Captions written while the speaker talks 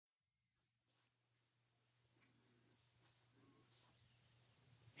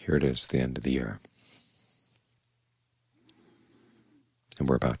Here it is, the end of the year, and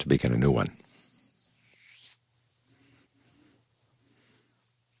we're about to begin a new one.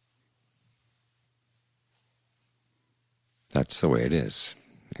 That's the way it is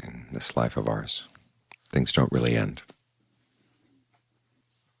in this life of ours. Things don't really end.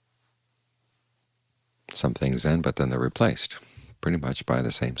 Some things end, but then they're replaced pretty much by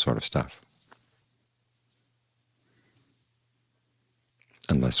the same sort of stuff,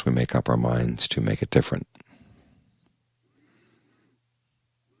 unless we make up our minds to make it different.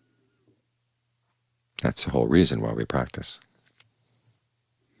 That's the whole reason why we practice.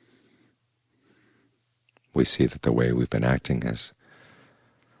 We see that the way we've been acting has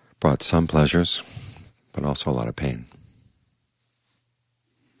brought some pleasures, but also a lot of pain.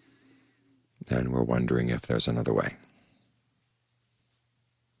 And we're wondering if there's another way.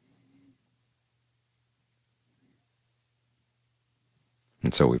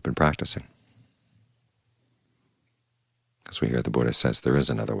 And so we've been practicing, because we hear the Buddha says there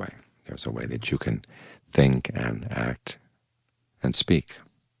is another way. There's a way that you can think and act and speak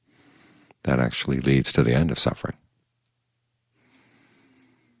that actually leads to the end of suffering.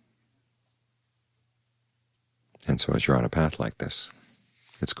 And so as you're on a path like this,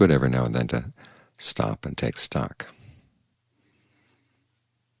 it's good every now and then to stop and take stock.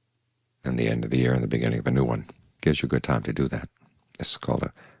 And the end of the year and the beginning of a new one gives you a good time to do that. This is called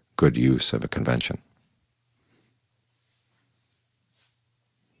a good use of a convention.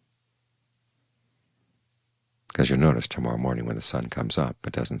 Because you'll notice tomorrow morning when the sun comes up,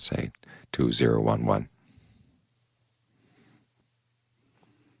 it doesn't say 2011.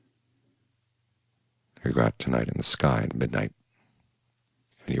 You go out tonight in the sky at midnight,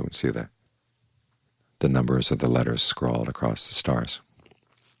 and you won't see the numbers of the letters scrawled across the stars.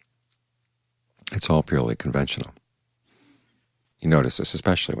 It's all purely conventional. You notice this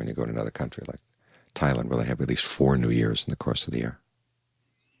especially when you go to another country like Thailand, where they have at least 4 New Years in the course of the year.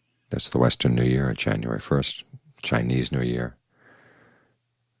 There's the Western New Year on January 1st, Chinese New Year,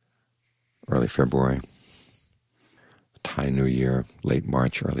 early February, Thai New Year, late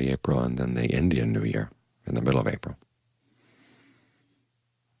March, early April, and then the Indian New Year in the middle of April.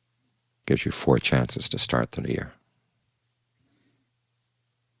 Gives you 4 chances to start the new year.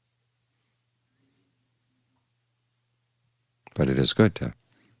 But it is good to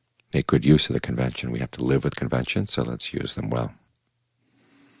make good use of the convention. We have to live with conventions, so let's use them well.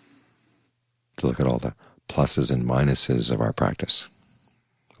 To look at all the pluses and minuses of our practice,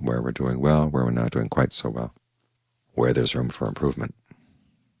 where we're doing well, where we're not doing quite so well, where there's room for improvement.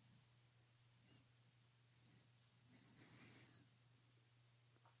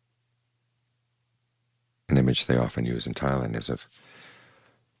 An image they often use in Thailand is of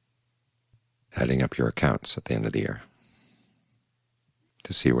adding up your accounts at the end of the year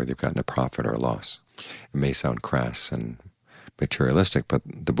to see whether you've gotten a profit or a loss. It may sound crass and materialistic, but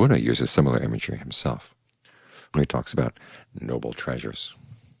the Buddha uses similar imagery himself when he talks about noble treasures.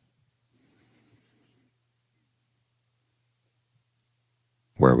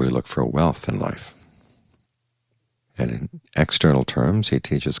 Where we look for wealth in life. And in external terms, he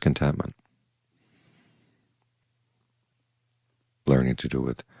teaches contentment, learning to do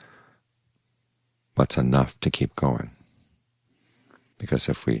with what's enough to keep going. Because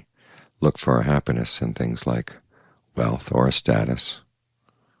if we look for our happiness in things like wealth or a status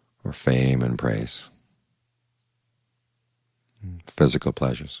or fame and praise, physical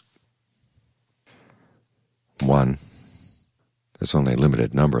pleasures, there's only a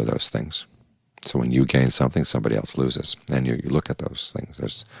limited number of those things. So when you gain something, somebody else loses. And you look at those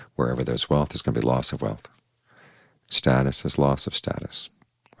things. Wherever there's wealth, there's going to be loss of wealth. Status is loss of status.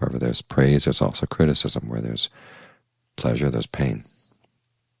 Wherever there's praise, there's also criticism. Where there's pleasure, there's pain.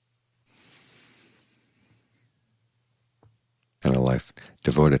 And a life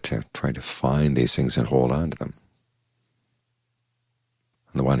devoted to trying to find these things and hold on to them,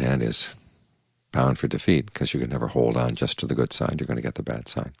 on the one hand, is bound for defeat, because you can never hold on just to the good side. You're going to get the bad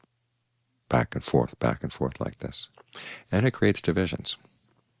side. Back and forth like this. And it creates divisions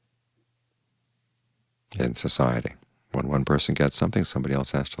in society. When one person gets something, somebody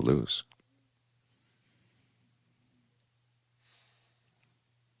else has to lose.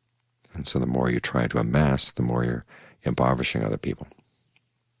 And so the more you try to amass, the more you're impoverishing other people.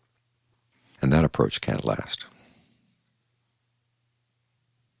 And that approach can't last.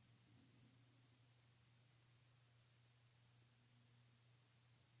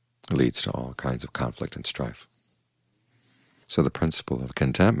 It leads to all kinds of conflict and strife. So the principle of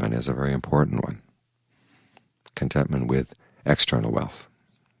contentment is a very important one. Contentment with external wealth,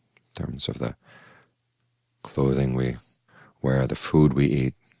 in terms of the clothing we wear, the food we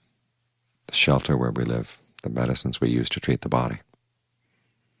eat, the shelter where we live, the medicines we use to treat the body,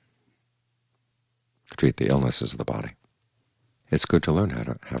 to treat the illnesses of the body. It's good to learn how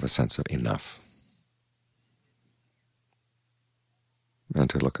to have a sense of enough, and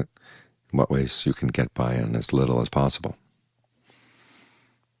to look at what ways you can get by in as little as possible.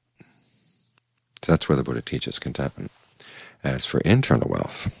 So that's where the Buddha teaches contentment. As for internal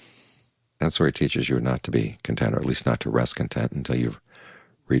wealth, that's where he teaches you not to be content, or at least not to rest content until you've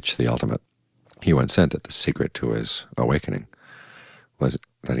reached the ultimate. He once said that the secret to his awakening was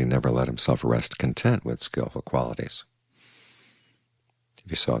that he never let himself rest content with skillful qualities. If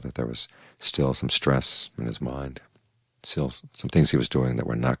he saw that there was still some stress in his mind, still some things he was doing that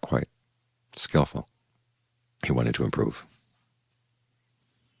were not quite skillful, he wanted to improve.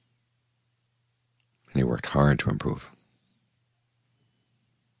 And he worked hard to improve.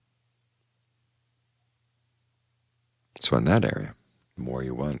 So in that area, the more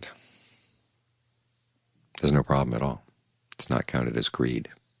you want, there's no problem at all. It's not counted as greed.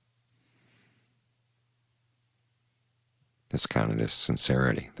 It's counted as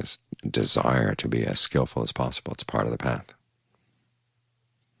sincerity, this desire to be as skillful as possible. It's part of the path.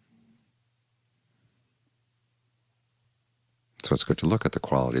 So it's good to look at the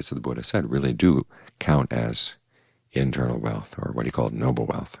qualities that the Buddha said really do count as internal wealth, or what he called noble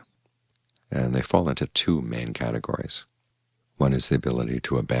wealth. And they fall into two main categories. One is the ability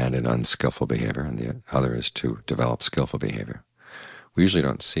to abandon unskillful behavior, and the other is to develop skillful behavior. We usually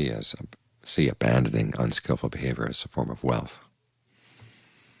don't see abandoning unskillful behavior as a form of wealth.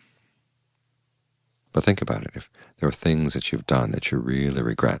 But think about it. If there are things that you've done that you really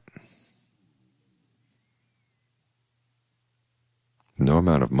regret, no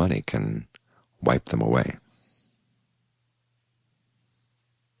amount of money can wipe them away.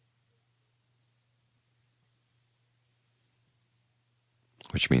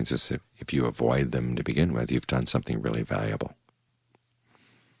 Which means is that if you avoid them to begin with, you've done something really valuable.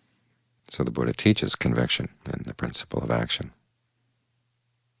 So the Buddha teaches conviction and the principle of action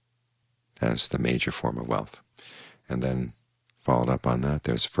as the major form of wealth. And then followed up on that,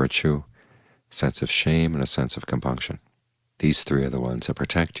 there's virtue, sense of shame, and a sense of compunction. These three are the ones that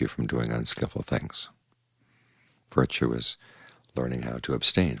protect you from doing unskillful things. Virtue is learning how to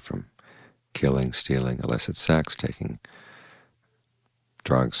abstain from killing, stealing, illicit sex, taking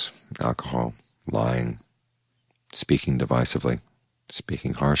drugs, alcohol, lying, speaking divisively,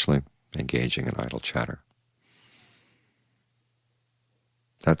 speaking harshly, engaging in idle chatter.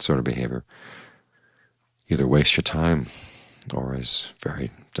 That sort of behavior either wastes your time or is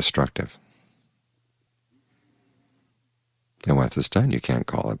very destructive. And once it's done, you can't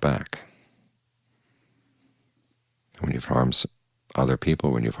call it back. When you've harmed other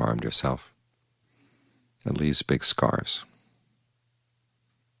people, when you've harmed yourself, it leaves big scars.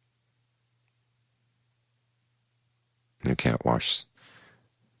 You can't wash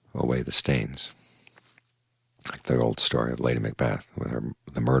away the stains. Like the old story of Lady Macbeth with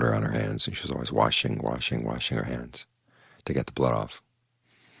the murder on her hands, and she was always washing her hands to get the blood off.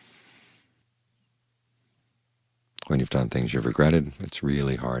 When you've done things you've regretted, it's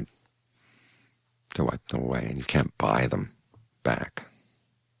really hard to wipe them away, and you can't buy them back.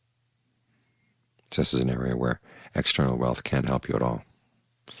 This is an area where external wealth can't help you at all.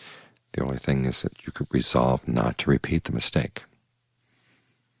 The only thing is that you could resolve not to repeat the mistake.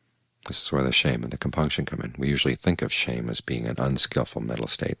 This is where the shame and the compunction come in. We usually think of shame as being an unskillful mental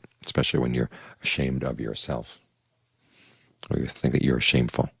state, especially when you're ashamed of yourself, or you think that you're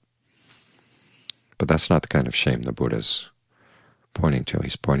shameful. But that's not the kind of shame the Buddha's pointing to.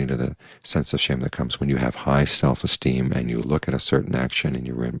 He's pointing to the sense of shame that comes when you have high self-esteem and you look at a certain action and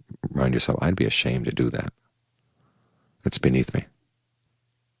you remind yourself, I'd be ashamed to do that. It's beneath me.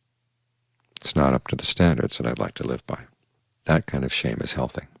 It's not up to the standards that I'd like to live by. That kind of shame is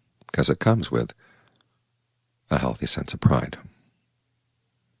healthy, because it comes with a healthy sense of pride.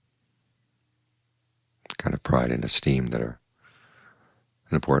 Kind of pride and esteem that are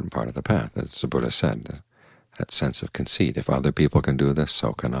an important part of the path. As the Buddha said, that sense of conceit. If other people can do this,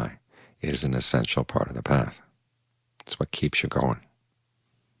 so can I. It is an essential part of the path. It's what keeps you going.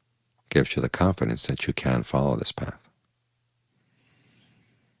 It gives you the confidence that you can follow this path.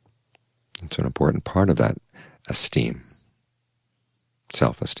 It's an important part of that esteem.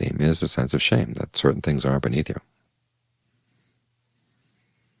 Self-esteem is a sense of shame that certain things are beneath you.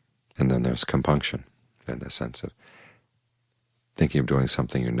 And then there's compunction, in the sense of thinking of doing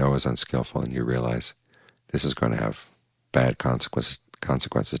something you know is unskillful and you realize this is going to have bad consequences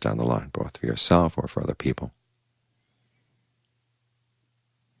down the line, both for yourself or for other people.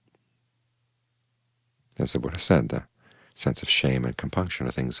 As the Buddha said, the sense of shame and compunction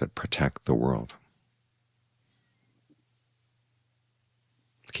are things that protect the world,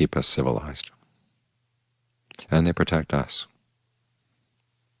 keep us civilized, and they protect us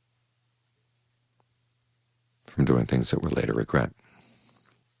from doing things that we'll later regret.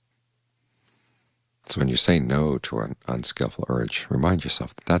 So when you say no to an unskillful urge, remind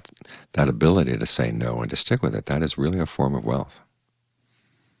yourself that that ability to say no and to stick with it, that is really a form of wealth.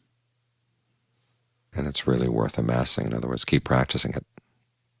 And it's really worth amassing. In other words, keep practicing it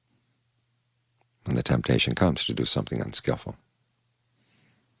when the temptation comes to do something unskillful.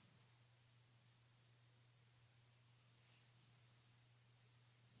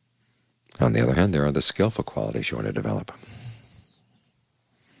 On the other hand, there are the skillful qualities you want to develop.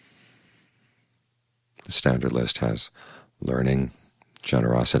 The standard list has learning,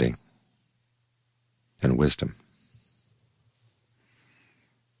 generosity, and wisdom.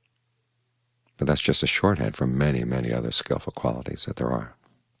 But that's just a shorthand for many, many other skillful qualities that there are.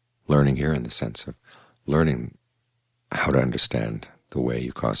 Learning here in the sense of learning how to understand the way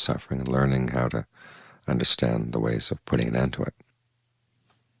you cause suffering and learning how to understand the ways of putting an end to it.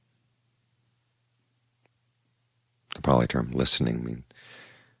 The Pali term listening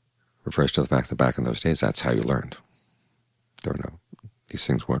refers to the fact that back in those days that's how you learned. These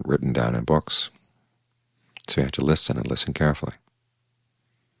things weren't written down in books, so you had to listen and listen carefully.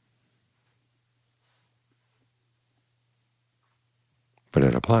 But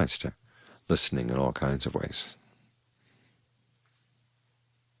it applies to listening in all kinds of ways.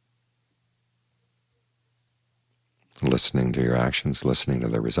 Listening to your actions, listening to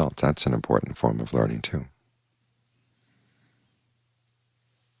the results, that's an important form of learning too.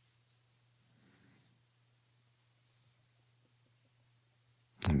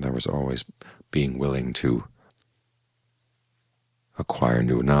 And there was always being willing to acquire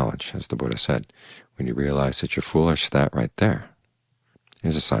new knowledge. As the Buddha said, when you realize that you're foolish, that right there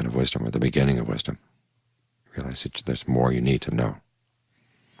is a sign of wisdom, or the beginning of wisdom. You realize that there's more you need to know.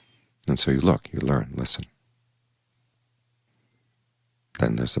 And so you look, you learn, listen.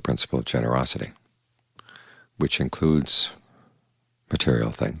 Then there's the principle of generosity, which includes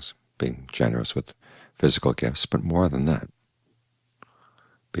material things, being generous with physical gifts, but more than that,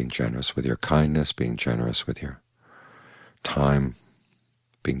 being generous with your kindness, being generous with your time,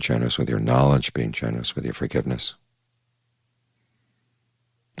 being generous with your knowledge, being generous with your forgiveness.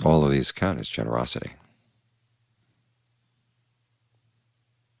 All of these count as generosity.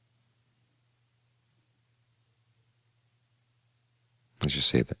 As you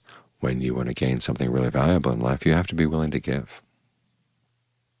see, that when you want to gain something really valuable in life, you have to be willing to give.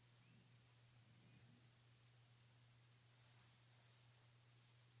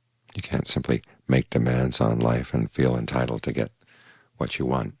 You can't simply make demands on life and feel entitled to get what you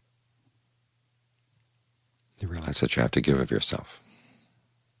want. You realize that you have to give of yourself.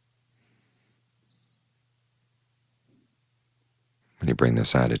 When you bring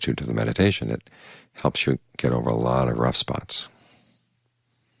this attitude to the meditation, it helps you get over a lot of rough spots.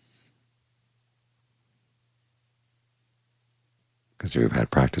 Because you've had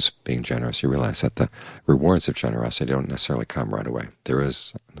practice being generous, you realize that the rewards of generosity don't necessarily come right away. There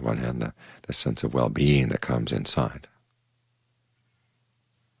is, on the one hand, the sense of well-being that comes inside.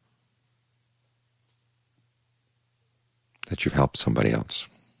 That you've helped somebody else,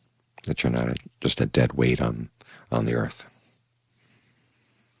 that you're not just a dead weight on the earth.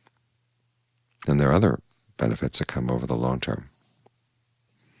 And there are other benefits that come over the long term.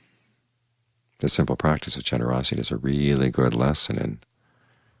 The simple practice of generosity is a really good lesson in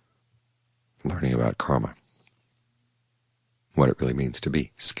learning about karma, what it really means to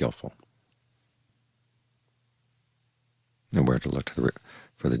be skillful, and where to look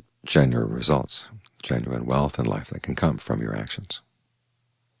for the genuine results, genuine wealth in life that can come from your actions.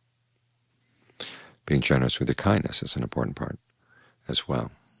 Being generous with your kindness is an important part as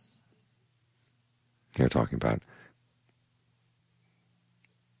well. You're talking about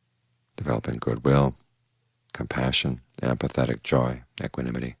developing goodwill, compassion, empathetic joy,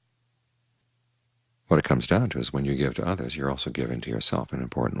 equanimity. What it comes down to is when you give to others, you're also giving to yourself in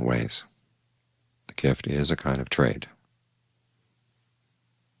important ways. The gift is a kind of trade.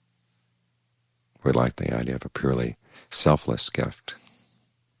 We like the idea of a purely selfless gift.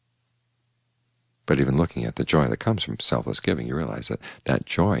 But even looking at the joy that comes from selfless giving, you realize that that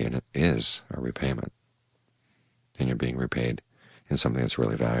joy in it is a repayment. And you're being repaid in something that's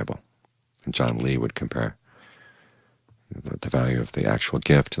really valuable. And John Lee would compare the value of the actual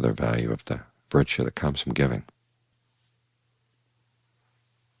gift to the value of the virtue that comes from giving.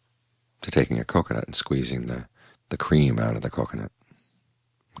 To taking a coconut and squeezing the cream out of the coconut.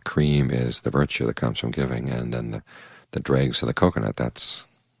 Cream is the virtue that comes from giving, and then the dregs of the coconut, that's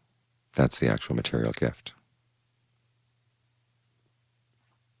the actual material gift.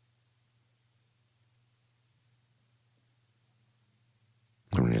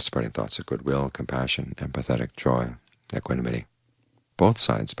 And when you're spreading thoughts of goodwill, compassion, empathetic joy, equanimity, both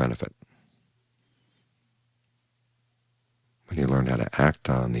sides benefit. When you learn how to act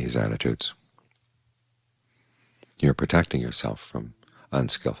on these attitudes, you're protecting yourself from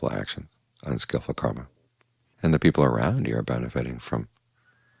unskillful action, unskillful karma. And the people around you are benefiting from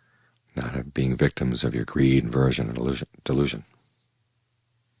not being victims of your greed, aversion, and delusion.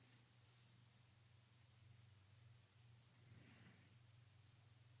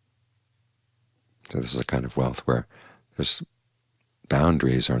 So this is a kind of wealth where there's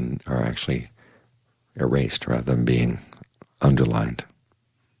boundaries are actually erased rather than being underlined,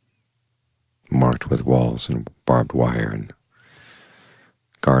 marked with walls and barbed wire and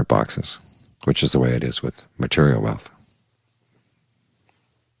guard boxes, which is the way it is with material wealth.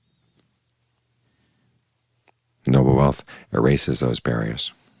 Noble wealth erases those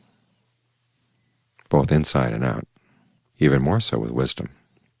barriers, both inside and out, even more so with wisdom,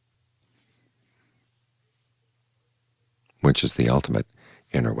 which is the ultimate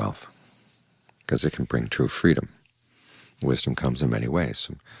inner wealth, because it can bring true freedom. Wisdom comes in many ways,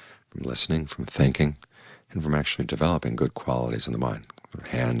 from listening, from thinking, and from actually developing good qualities in the mind,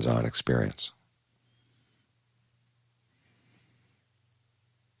 hands-on experience.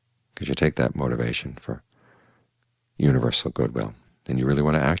 Because you take that motivation for universal goodwill, and you really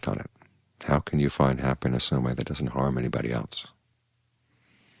want to act on it. How can you find happiness in a way that doesn't harm anybody else?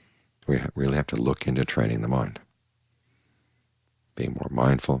 We really have to look into training the mind, being more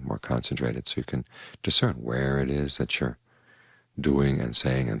mindful, more concentrated, so you can discern where it is that you're doing and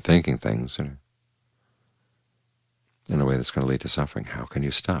saying and thinking things in a way that's going to lead to suffering. How can you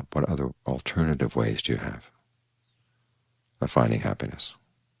stop? What other alternative ways do you have of finding happiness?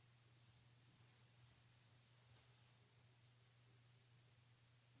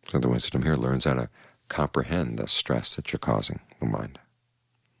 So the wisdom here learns how to comprehend the stress that you're causing the mind.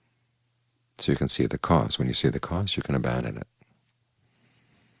 So you can see the cause. When you see the cause, you can abandon it.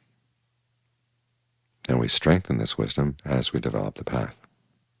 And we strengthen this wisdom as we develop the path.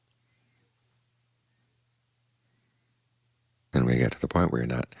 And we get to the point where you're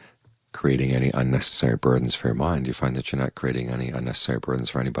not creating any unnecessary burdens for your mind. You find that you're not creating any unnecessary burdens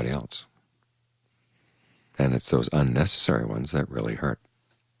for anybody else. And it's those unnecessary ones that really hurt.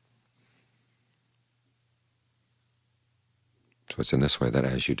 So it's in this way that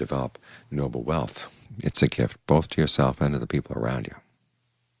as you develop noble wealth, it's a gift both to yourself and to the people around you.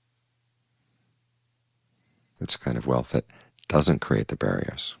 It's a kind of wealth that doesn't create the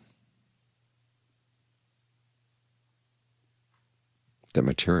barriers that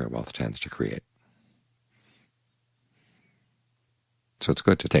material wealth tends to create. So it's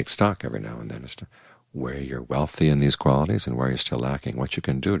good to take stock every now and then as to where you're wealthy in these qualities and where you're still lacking, what you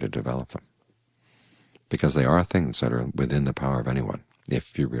can do to develop them. Because they are things that are within the power of anyone,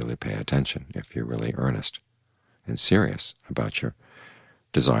 if you really pay attention, if you're really earnest and serious about your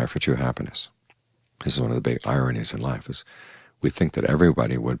desire for true happiness. This is one of the big ironies in life, is we think that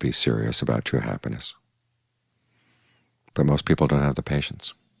everybody would be serious about true happiness. But most people don't have the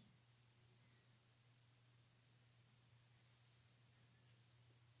patience.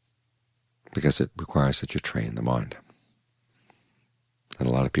 Because it requires that you train the mind. And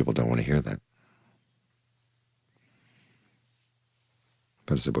a lot of people don't want to hear that.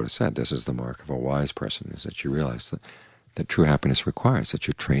 But as the Buddha said, this is the mark of a wise person, is that you realize that true happiness requires that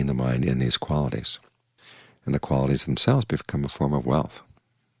you train the mind in these qualities. And the qualities themselves become a form of wealth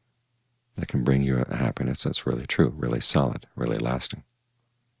that can bring you a happiness that's really true, really solid, really lasting.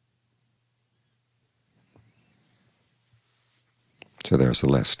 So there's the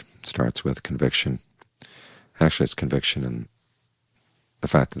list. It starts with conviction. Actually, it's conviction in the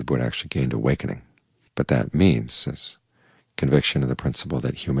fact that the Buddha actually gained awakening. But that means is conviction of the principle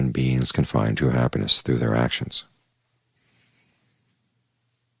that human beings can find true happiness through their actions.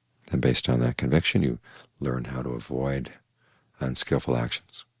 And based on that conviction, you learn how to avoid unskillful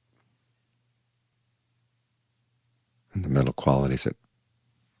actions. And the mental qualities that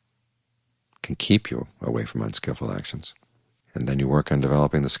can keep you away from unskillful actions. And then you work on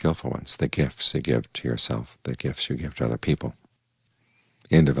developing the skillful ones, the gifts you give to yourself, the gifts you give to other people,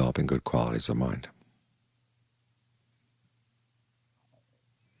 in developing good qualities of mind.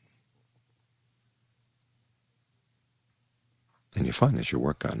 And you find as you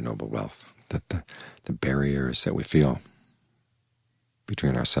work on noble wealth that the barriers that we feel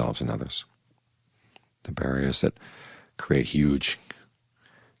between ourselves and others, the barriers that create huge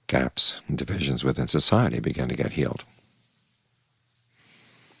gaps and divisions within society, begin to get healed.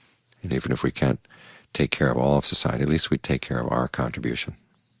 And even if we can't take care of all of society, at least we take care of our contribution.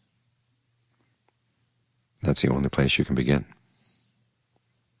 That's the only place you can begin,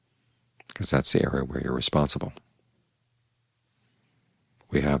 because that's the area where you're responsible.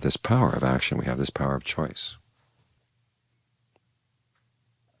 We have this power of action. We have this power of choice.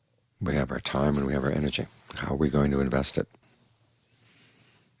 We have our time and we have our energy. How are we going to invest it?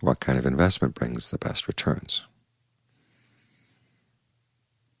 What kind of investment brings the best returns?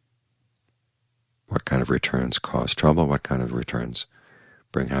 What kind of returns cause trouble? What kind of returns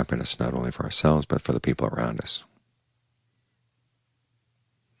bring happiness not only for ourselves but for the people around us?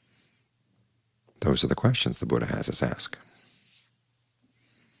 Those are the questions the Buddha has us ask.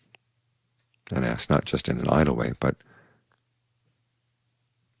 And ask not just in an idle way, but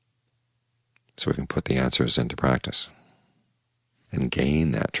so we can put the answers into practice and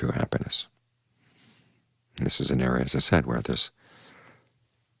gain that true happiness. And this is an area, as I said, where there's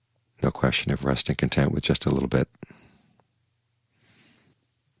no question of resting content with just a little bit.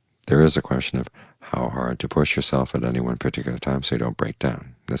 There is a question of how hard to push yourself at any one particular time so you don't break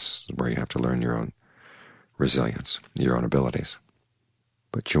down. This is where you have to learn your own resilience, your own abilities.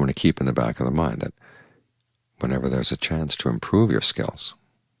 But you want to keep in the back of the mind that whenever there's a chance to improve your skills,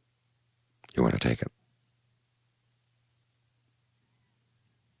 you want to take it.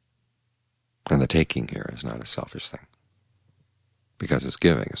 And the taking here is not a selfish thing, because it's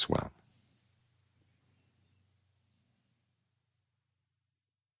giving as well.